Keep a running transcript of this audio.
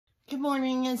Good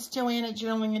morning, it's Joanne at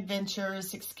Journaling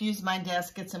Adventures. Excuse my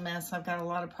desk, it's a mess. I've got a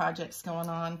lot of projects going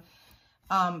on.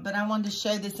 But I wanted to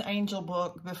show this angel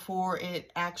book before it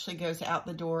actually goes out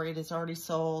the door. It is already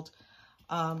sold,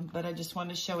 but I just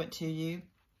wanted to show it to you.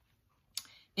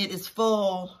 It is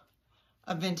full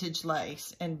of vintage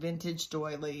lace and vintage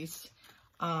doilies.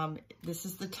 This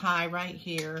is the tie right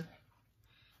here,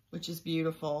 which is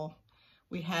beautiful.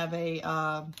 We have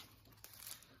a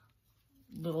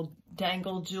little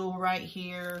dangle jewel right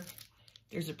here.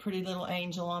 There's a pretty little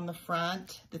angel on the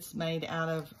front that's made out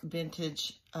of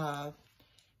vintage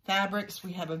fabrics.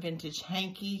 We have a vintage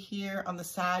hanky here on the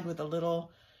side with a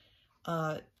little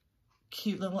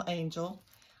cute little angel.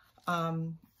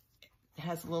 It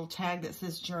has a little tag that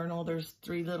says journal. There's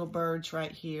 3 little birds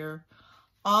right here.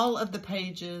 All of the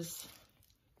pages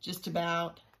just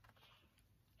about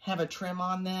have a trim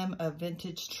on them, a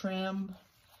vintage trim.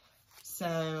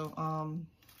 So,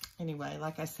 anyway,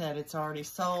 like I said, it's already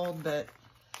sold, but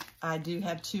I do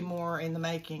have 2 more in the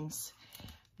makings.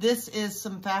 This is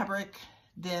some fabric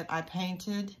that I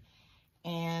painted,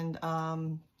 and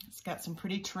it's got some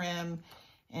pretty trim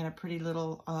and a pretty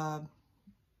little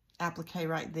applique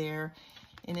right there.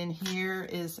 And then here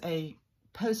is a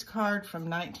postcard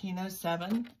from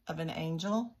 1907 of an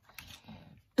angel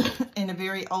and a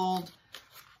very old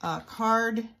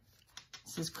card. It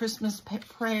says Christmas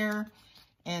prayer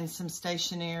and some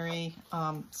stationery.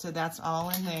 So that's all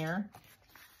in there.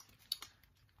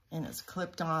 And it's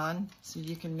clipped on, so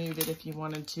you can move it if you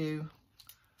wanted to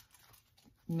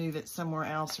move it somewhere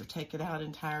else or take it out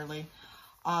entirely.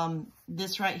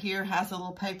 This right here has a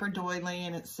little paper doily,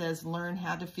 and it says learn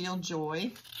how to feel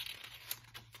joy.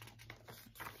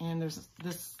 And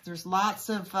there's lots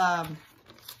of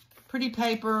pretty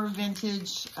paper,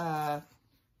 vintage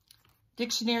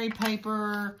dictionary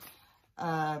paper.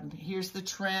 Here's the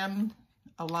trim.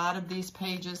 A lot of these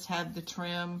pages have the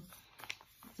trim.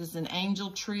 This is an angel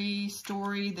tree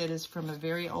story that is from a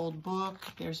very old book.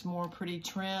 There's more pretty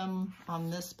trim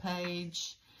on this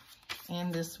page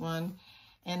and this one.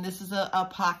 And this is a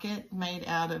pocket made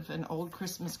out of an old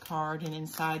Christmas card. And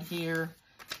inside here,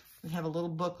 we have a little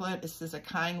booklet. It says a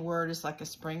kind word is like a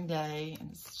spring day.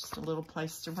 And it's just a little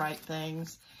place to write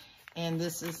things. And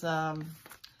this is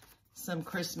some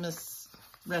Christmas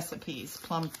recipes,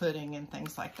 plum pudding and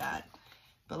things like that.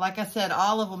 But like I said,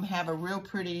 all of them have a real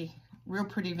pretty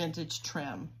vintage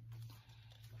trim.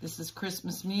 This is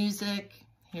Christmas music.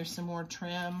 Here's some more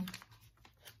trim.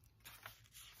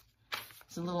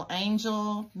 It's a little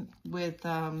angel with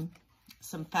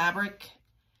some fabric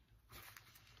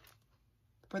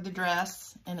for the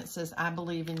dress, and it says, I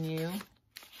believe in you.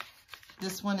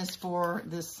 This one is for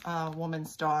this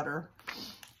woman's daughter.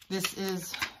 This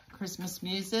is Christmas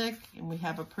music, and we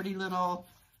have a pretty little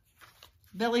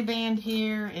belly band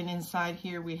here, and inside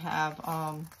here we have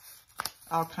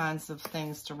all kinds of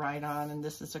things to write on. And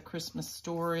this is a Christmas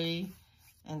story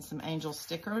and some angel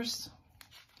stickers.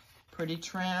 Pretty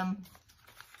trim.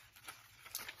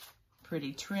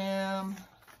 Pretty trim.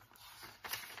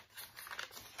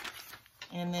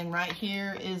 And then right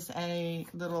here is a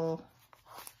little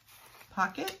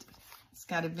pocket. It's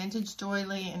got a vintage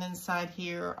doily, and inside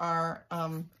here are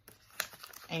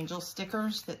angel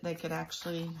stickers that they could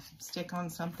actually stick on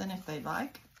something if they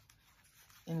like.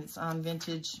 And it's on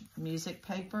vintage music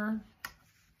paper,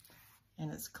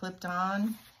 and it's clipped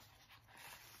on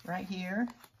right here.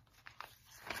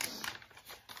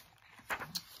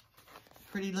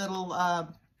 Pretty little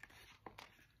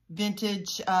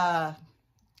vintage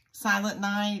Silent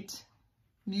Night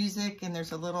music, and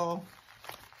there's a little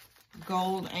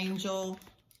gold angel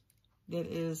that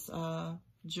is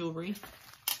jewelry.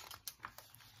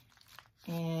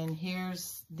 And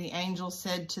here's the angel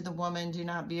said to the woman, do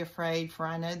not be afraid, for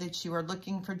I know that you are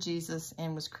looking for Jesus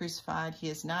and was crucified. He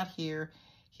is not here.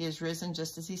 He is risen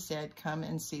just as he said. Come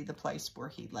and see the place where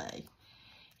he lay.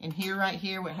 And here, right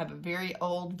here, we have a very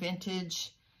old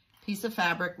vintage piece of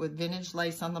fabric with vintage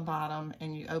lace on the bottom.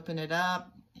 And you open it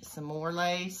up, some more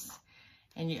lace,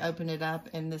 and you open it up,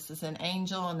 and this is an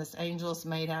angel, and this angel is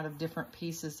made out of different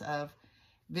pieces of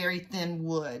very thin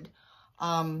wood.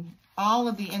 All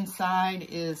of the inside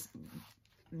is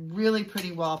really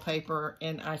pretty wallpaper,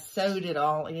 and I sewed it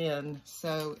all in,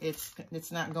 so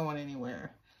it's not going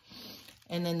anywhere.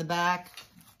 And then the back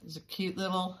is a cute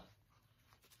little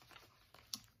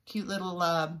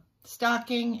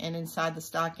stocking, and inside the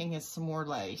stocking is some more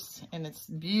lace, and it's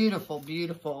beautiful,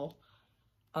 beautiful.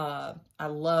 I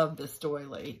love this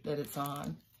doily that it's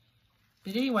on.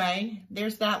 But anyway,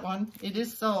 there's that one. It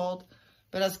is sold.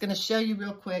 But I was going to show you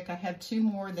real quick. I have 2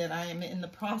 more that I am in the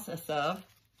process of.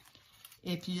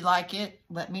 If you like it,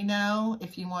 let me know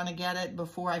if you want to get it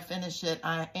before I finish it.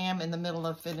 I am in the middle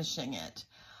of finishing it.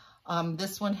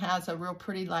 This one has a real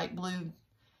pretty light blue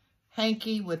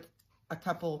hanky with a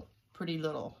couple pretty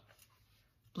little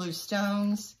blue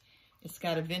stones. It's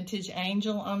got a vintage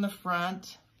angel on the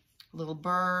front, a little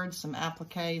bird, some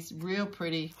appliques, real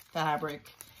pretty fabric,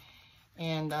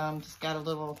 and just got a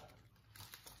little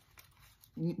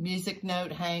music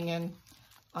note hanging.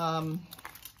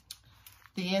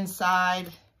 The inside,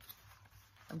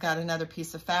 I've got another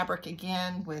piece of fabric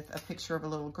again with a picture of a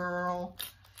little girl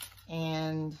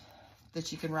and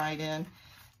that you can write in.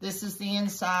 This is the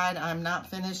inside. I'm not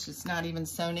finished. It's not even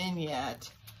sewn in yet.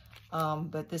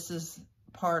 But this is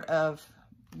part of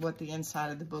what the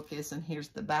inside of the book is. And here's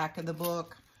the back of the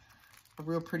book, a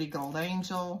real pretty gold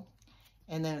angel.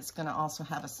 And then it's going to also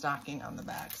have a stocking on the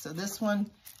back. So this one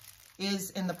is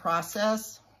in the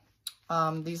process.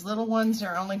 These little ones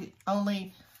are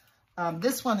only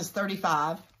this one is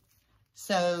 35.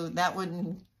 So that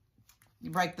wouldn't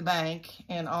break the bank.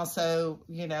 And also,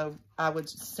 you know, I would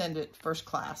send it first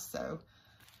class. So,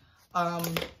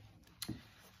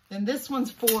 then this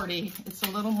one's 40. It's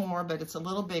a little more, but it's a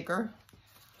little bigger.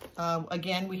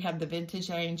 Again, we have the vintage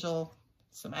angel,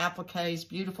 some appliques,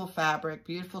 beautiful fabric,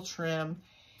 beautiful trim.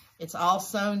 It's all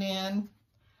sewn in,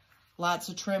 lots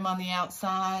of trim on the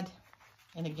outside.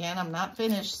 And again, I'm not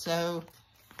finished, so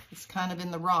it's kind of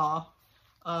in the raw.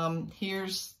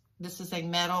 This is a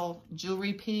metal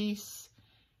jewelry piece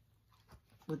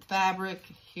with fabric.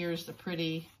 Here's the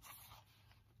pretty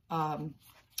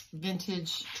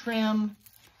vintage trim.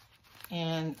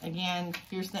 And again,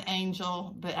 here's the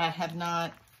angel, but I have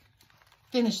not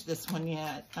finished this one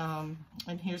yet.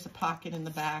 And here's a pocket in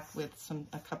the back with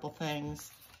a couple things.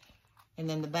 And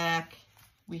then the back,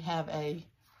 we have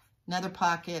another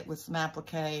pocket with some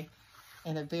applique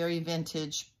and a very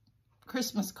vintage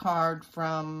Christmas card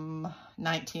from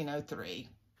 1903.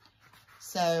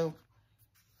 So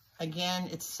again,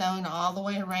 it's sewn all the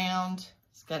way around.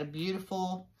 It's got a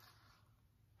beautiful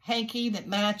hanky that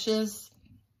matches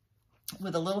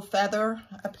with a little feather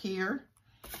up here.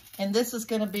 And this is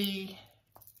going to be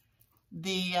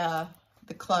the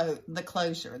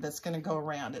closure that's going to go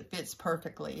around. It fits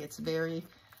perfectly. It's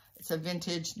a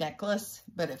vintage necklace,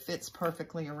 but it fits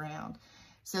perfectly around.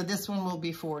 So this one will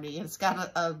be 40. It's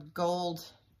got a gold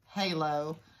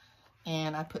halo,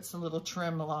 and I put some little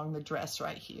trim along the dress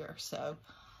right here. So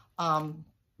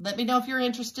let me know if you're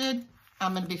interested.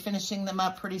 I'm going to be finishing them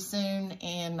up pretty soon.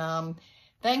 And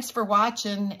thanks for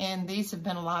watching. And these have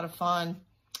been a lot of fun.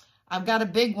 I've got a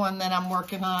big one that I'm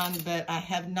working on, but I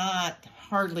have not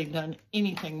hardly done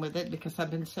anything with it because I've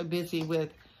been so busy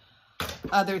with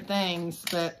other things.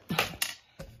 But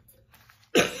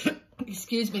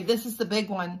excuse me, this is the big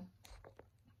one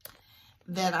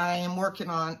that I am working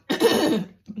on. It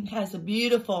has a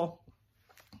beautiful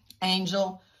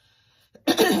angel.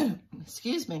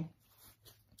 Excuse me.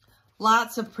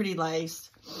 Lots of pretty lace,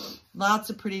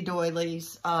 lots of pretty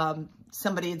doilies.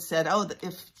 Somebody had said, oh,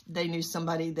 if they knew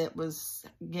somebody that was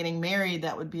getting married,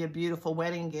 that would be a beautiful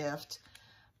wedding gift.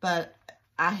 But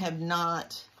I have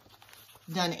not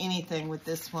done anything with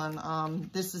this one.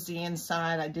 This is the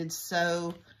inside. I did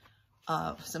sew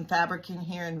some fabric in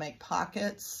here and make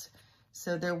pockets.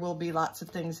 So there will be lots of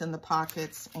things in the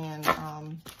pockets. And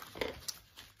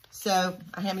so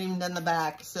I haven't even done the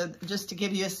back. So just to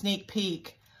give you a sneak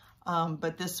peek.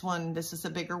 But this is a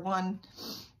bigger one.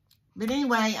 But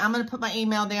anyway, I'm going to put my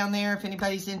email down there. If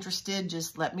anybody's interested,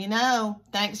 just let me know.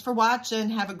 Thanks for watching.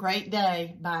 Have a great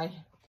day. Bye.